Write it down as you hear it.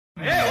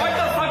Hey, what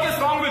the fuck is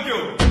wrong with you?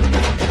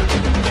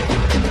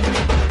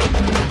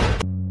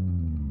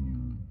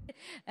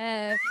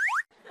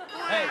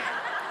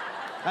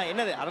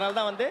 என்னது அதனால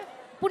தான் வந்து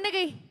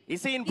புன்னகை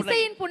இசையின்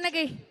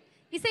புன்னகை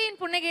இசையின்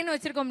புன்னகைன்னு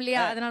வச்சிருக்கோம்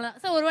இல்லையா அதனால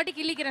சார் ஒரு வாட்டி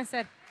கிள்ளிக்கிறேன்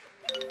சார்.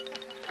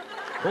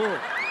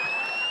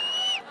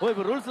 ஓ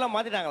இப்போ ரூல்ஸ்லாம்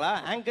மாத்திட்டாங்களா?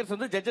 ஆங்கர்ஸ்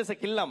வந்து ஜட்ஜஸை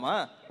கில்லாமா?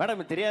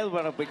 மேடம் தெரியாது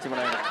மேடம் போயிடுச்சு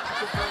மேடம்.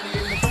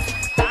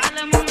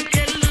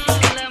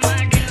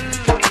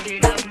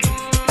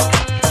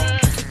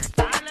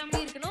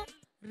 இருக்கணும்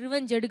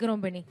ரிவெஞ்ச்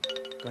எடுக்கிறோம் பெனி.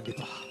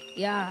 கண்டிப்பா.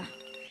 யா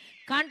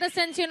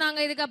கான்டெஸ்டன்ஸையும் நாங்க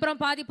இதுக்கு அப்புறம்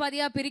பாதி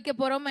பாதியா பிரிக்க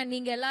போறோம்.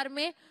 நீங்க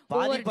எல்லாருமே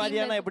பாதி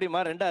பாதியானா எப்படிமா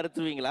ரெண்டா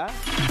அறுத்துவீங்களா?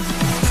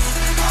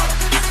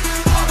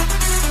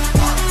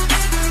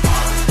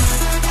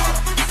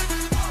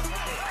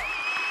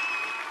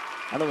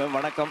 ஹலோ மேம்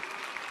வணக்கம்.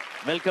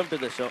 Welcome to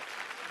the show.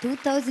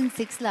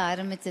 2006ல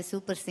ஆரம்பிச்ச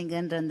சூப்பர்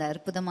சிங்கர்ன்ற அந்த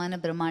அற்புதமான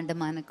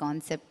பிரம்மாண்டமான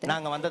கான்செப்ட்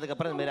நாங்க வந்ததுக்கு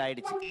அப்புறம் இந்த மாதிரி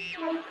ஆயிடுச்சு.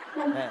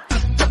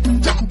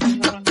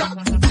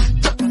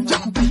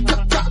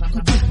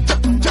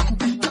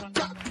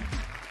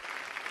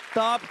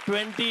 Top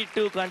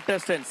 22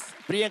 contestants.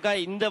 பிரியங்கா,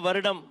 இந்த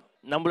வருடம்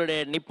நம்மளுடைய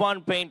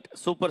நிப்பான் பெயிண்ட்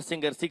சூப்பர்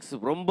சிங்கர் 6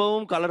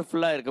 ரொம்பவும்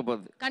கலர்ஃபுல்லா இருக்க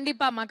போகுது.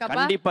 கண்டிப்பா மகாபா.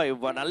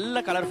 கண்டிப்பா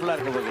நல்ல கலர்ஃபுல்லா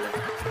இருக்க போகுது.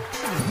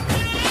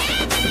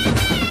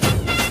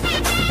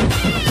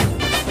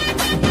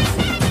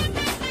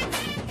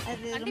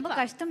 அது ரொம்ப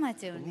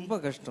கஷ்டமாச்சு. ரொம்ப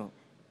கஷ்டம்.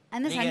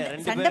 அந்த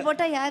சண்டை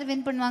போட்டா யார்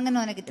வின்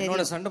பண்ணுவாங்கன்னு உனக்கு தெரியும்.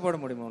 என்னோட சண்டை போட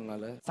முடியுமா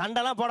உன்னால?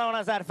 சண்டைலாம் போட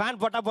வேணாம் சார்.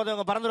 ஃபேன் போட்டா போதும்,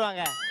 அவங்க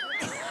பறந்துருவாங்க.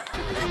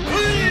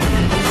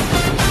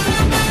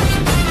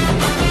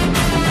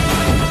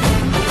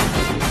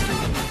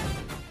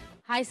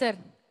 ஹாய் சார்,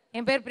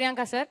 என் பேர்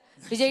பிரியங்கா சார்.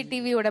 விஜய்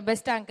டிவியோட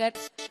பெஸ்ட் ஆங்கர்.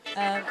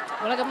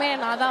 உலகமே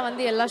நான் தான்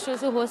வந்து எல்லா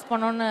ஷோஸும் ஹோஸ்ட்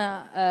பண்ணணும்னு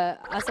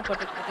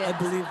ஆசைப்பட்டுட்டு இருக்கேன்.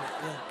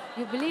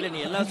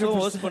 நீ எல்லா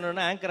ஷோவும் ஹோஸ்ட்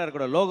பண்ணணும்னா ஆங்கரா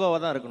இருக்கணும், லோகோவா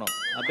தான் இருக்கணும்.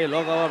 அப்படியே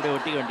லோகோவா அப்படியே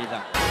ஒட்டிக்க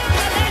வேண்டியதுதான்.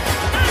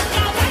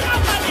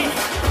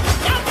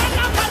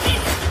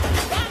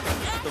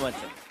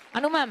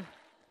 அனு மேம்,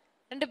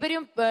 ரெண்டு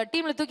பேரையும்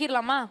டீம்ல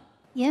தூக்கிடலாமா?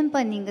 ஏன்பா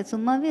நீங்க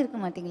சும்மாவே இருக்க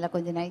மாட்டீங்களா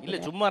கொஞ்ச நாளைக்கு? இல்ல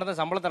சும்மா இருந்தா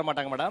சம்பளம் தர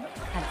மாட்டாங்க மேடம்.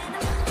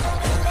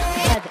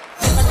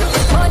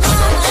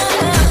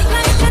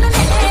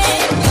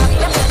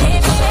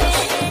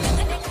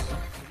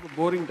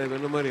 போரிங் டைம்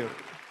என்ன மாதிரி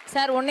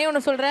சார் ஒண்ணே ஒன்னு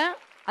சொல்றேன்,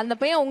 அந்த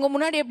பையன் உங்க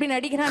முன்னாடி எப்படி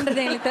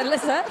நடிக்கிறான்றது எனக்கு தெரியல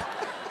சார்.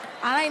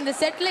 ஆனா இந்த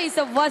செட்ல இஸ்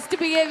a worst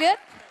behavior.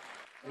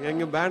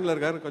 எங்க பேண்ட்ல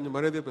இருக்காரு, கொஞ்சம்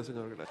மரியாதையா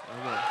பேசுங்க அவர்கிட்ட.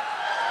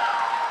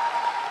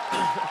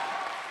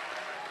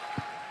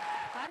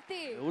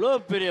 கார்த்தி,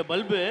 இவ்வளவு பெரிய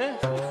பல்பு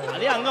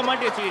அதே அங்க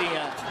மாட்டி வச்சுக்கிறீங்க.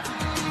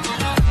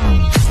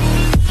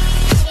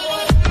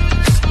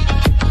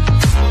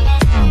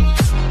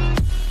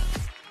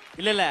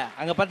 இல்ல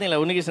அங்க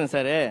பாத்தீங்களா உன்னிகிருஷ்ணன்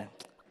சார்,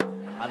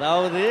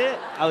 அதாவது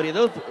அவர்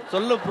ஏதோ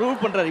சொல்ல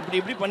ப்ரூவ் பண்றாரு. இப்படி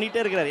இப்படி பண்ணிட்டே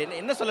இருக்காரு.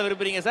 என்ன சொல்ல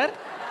விரும்புறீங்க சார்?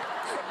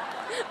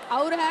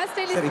 அவர் ஹேர்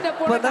ஸ்டைலிஸ்ட்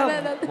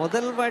போடுறாரு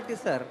முதல் வாட்டி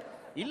சார்.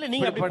 இல்ல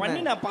நீங்க அப்படி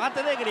பண்ணி நான்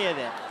பார்த்ததே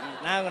கிடையாது.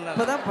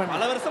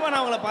 பல வருஷமா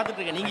நான் உங்களை பார்த்துட்டு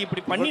இருக்கேன். நீங்க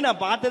இப்படி பண்ணி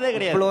நான் பார்த்ததே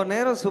கிடையாது. இவ்வளவு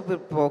நேரம்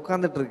சூப்பர்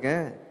உட்கார்ந்துட்டு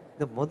இருக்கேன்.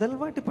 இந்த முதல்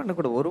வாட்டி பண்ண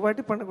கூடாது, ஒரு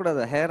வாட்டி பண்ண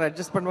கூடாது. ஹேர்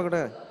அட்ஜஸ்ட் பண்ண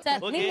கூடாது சார்.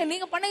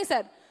 நீங்க பண்ணுங்க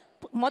சார்,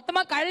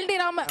 மொத்தமா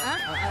கழட்டிராம.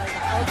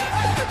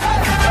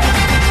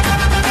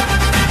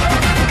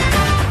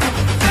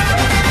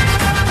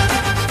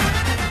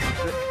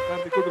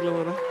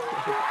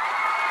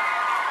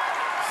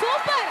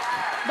 சூப்பர்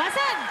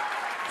பசன்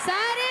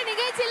சாரே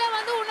நிகழ்ச்சியில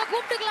வந்து உன்னை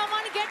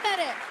கூப்பிட்டுக்கலாமான்னு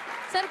கேட்டாரு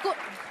சார்.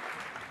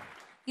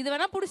 இது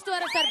வேணா புடிச்சிட்டு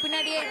வர சார்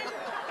பின்னாடியே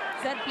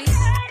சார் ப்ளீஸ்.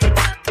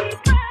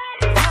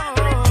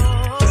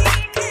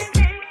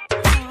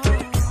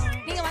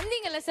 நீங்க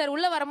வந்தீங்கல்ல சார்,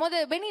 உள்ள வரும்போது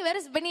பெனி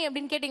வேர் இஸ் பெனி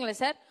அப்படின்னு கேட்டீங்களா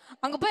சார்?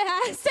 அங்க போய்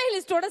ஹேர்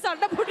ஸ்டைலிஸ்டோட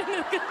சண்டை போட்டு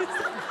இருக்கு.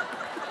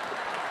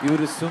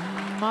 இவரு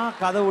சும்மா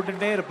கதை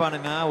விட்டுட்டே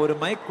இருப்பானுங்க. ஒரு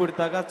மைக்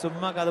கொடுத்தாக்கா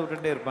சும்மா கதை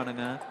விட்டுட்டே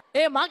இருப்பானுங்க.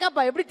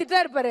 மாகாப்பா எப்படி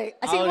திட்டா இருப்பாரு.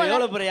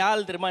 எவ்வளவு பெரிய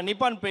ஆள் தெரியுமா?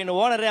 நிப்பான் பெயின்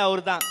ஓனரே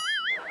அவரு தான்.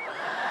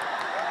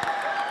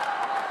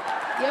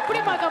 எப்படி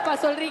மாகாப்பா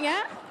சொல்றீங்க?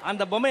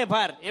 அந்த பொம்மையை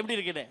பார் எப்படி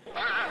இருக்குன்னு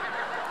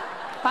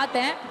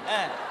பார்த்தேன்.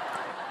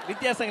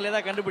 வித்தியாசங்கள்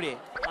ஏதாவது கண்டுபிடி.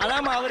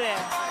 அதாம அவரு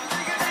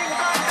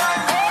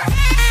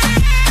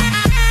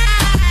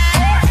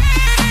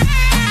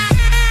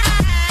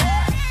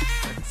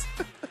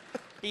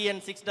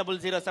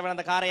TN6007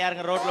 அந்த காரை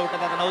யாருங்க ரோட்ல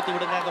விட்டது அதை நவுத்தி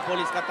விடுங்க, அங்க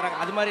போலீஸ் கத்துறாங்க,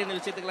 அது மாதிரி இந்த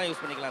விஷயத்துக்குலாம்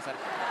யூஸ் பண்ணிக்கலாம் சார்.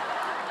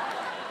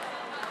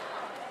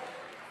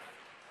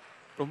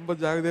 ரொம்ப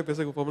ஜாகிரதையா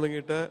பேசுங்க. பொம்பளைங்க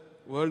கிட்ட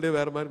வேர்ல்டே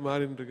வேற மாதிரி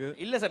மாறிட்டு இருக்கு.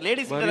 இல்ல சார்,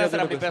 லேடிஸ் கிட்ட தான்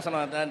சார் அப்படி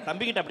பேசணும்.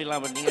 தம்பி கிட்ட அப்படி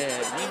இல்லாம நீங்க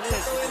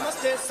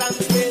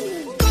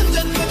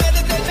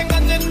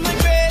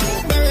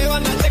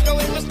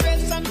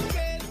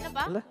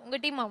உங்க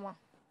டீமாமா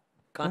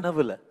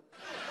கனவுல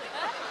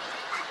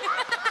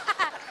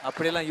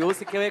அப்படியெல்லாம்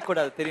யோசிக்கவே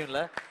கூடாது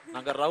தெரியும்ல.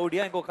 நாங்க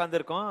ரவுடியா இங்க உட்கார்ந்து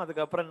இருக்கோம்,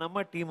 அதுக்கப்புறம்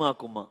நம்ம டீம்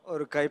ஆக்குமா.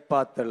 ஒரு கை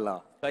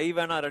பாத்துடலாம், கை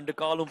வேணா ரெண்டு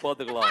காலும்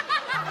பாத்துக்கலாம்.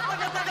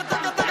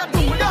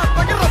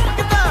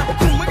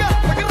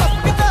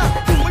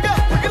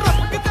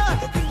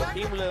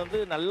 டீம்ல வந்து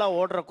நல்லா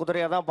ஓடுற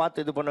குதிரையா தான்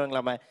பார்த்து இது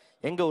பண்ணுவாங்களாமே.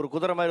 எங்க ஒரு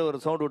குதிரை மாதிரி ஒரு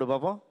சவுண்ட் விடு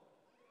பாப்போம்.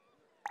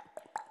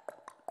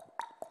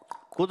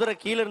 குதிரை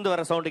கீழ இருந்து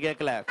வர சவுண்ட்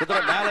கேட்கல,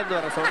 குதிரை மேல இருந்து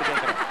வர சவுண்ட்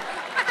கேட்கல.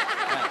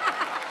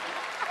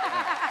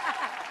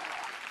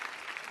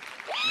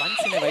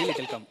 it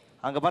will come.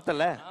 அங்க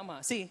பார்த்தல ஆமா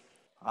see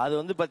அது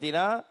வந்து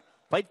பாத்தீங்கன்னா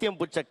பைத்தியம்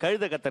புடிச்ச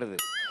கழுத கத்துறது,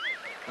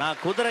 நான்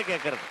குதிரை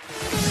கேட்கறது.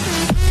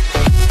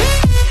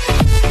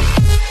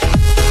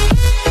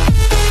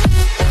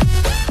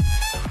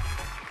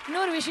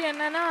 இன்னொரு விஷயம்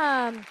என்னன்னா,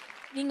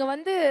 நீங்க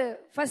வந்து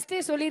ஃபர்ஸ்டே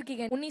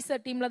சொல்லியிருக்கீங்க உன்னி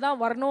சார் டீம்ல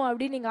தான் வரணும்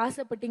அப்படின்னு நீங்க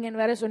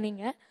ஆசைப்பட்டீங்கன்னு வேற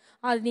சொன்னீங்க.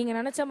 அது நீங்க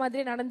நினைச்ச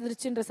மாதிரி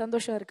நடந்துருச்சுன்ற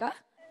சந்தோஷம் இருக்கா?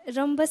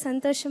 ரொம்ப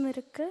சந்தோஷம்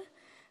இருக்கு.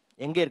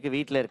 எங்க இருக்கு?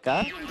 வீட்ல இருக்கா?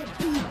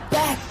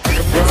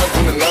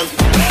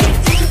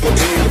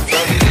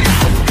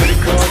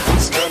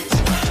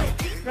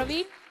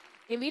 பிரவீன்,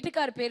 என்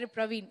வீட்டுக்கார் பேரு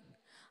பிரவீன்.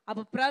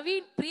 அப்ப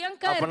பிரவீன்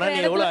பிரியங்கா அப்பனா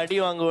நீ எவ்வளவு அடி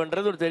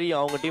வாங்குவன்றது தெரியும்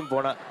அவங்க டீம்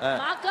போனா.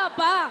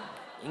 மாக்காப்பா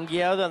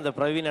இங்கேயாவது அந்த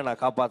பிரவீனை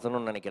நான்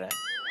காப்பாற்றணும்னு நினைக்கிறேன்.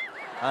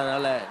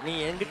 அதனால நீ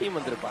எங்க டீம்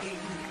வந்திருப்பா.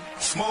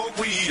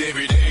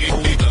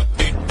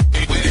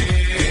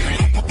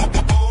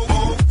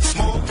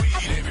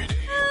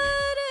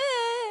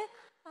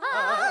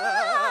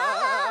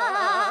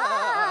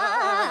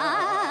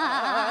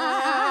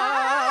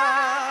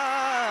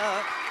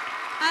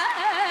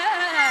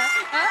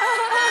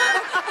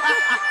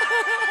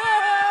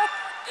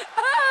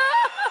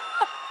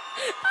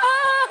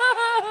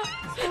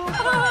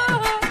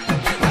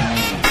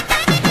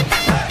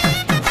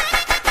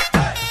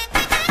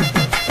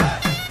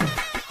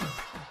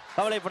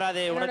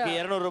 கவலைப்படாதே, உனக்கு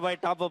 200 ரூபாய்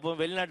டாப் அப்பும்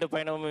வெளிநாட்டு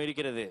பயணமும்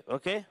இருக்கிறது.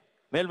 ஓகே,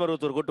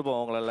 மேல்மருவத்தூர் கூட்டு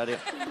போவோம் உங்களை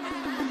எல்லாரையும்.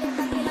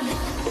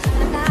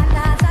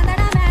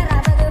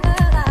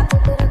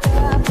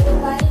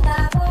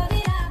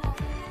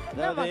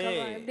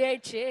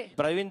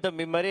 பிரவீன்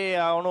தம்பி மாதிரி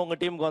அவனும் உங்க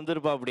டீமுக்கு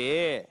வந்திருப்பா. அப்படி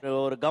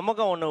ஒரு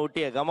கமக்கம் ஒண்ணு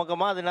விட்டிய,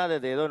 கமக்கமா அது என்ன,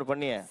 அது ஏதோ ஒண்ணு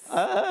பண்ணிய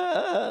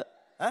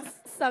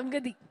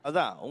சங்கதி.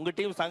 அதான் உங்க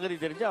டீம் சங்கதி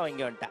தெரிஞ்சு அவன்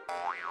இங்க வந்துட்டான்.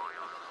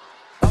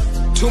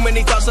 Too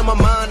many thoughts on my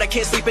mind, I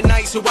can't sleep at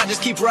night, so I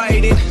just keep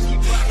writing.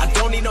 I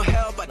don't need no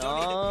help, I don't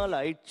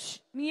need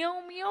மியோ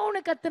மியோன்னு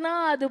கத்துனா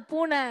அது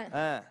பூனை,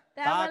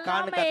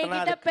 தேவலாம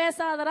என்கிட்ட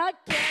பேசாதடா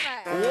கேன.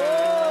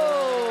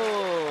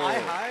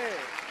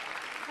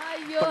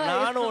 ஐயோ,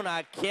 நானும்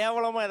நான்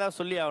கேவலமா ஏதாவது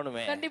சொல்லி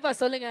ஆகணுமே. கண்டிப்பா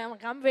சொல்லுங்க,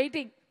 I'm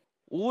waiting.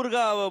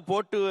 ஊர்காவை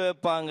போட்டு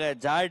வைப்பாங்க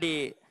ஜாடி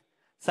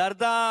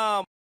Sarda.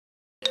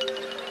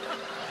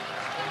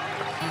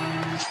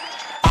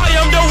 I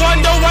am the one,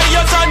 the way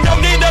your son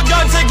don't need a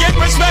gun to get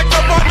respect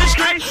up on the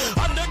street.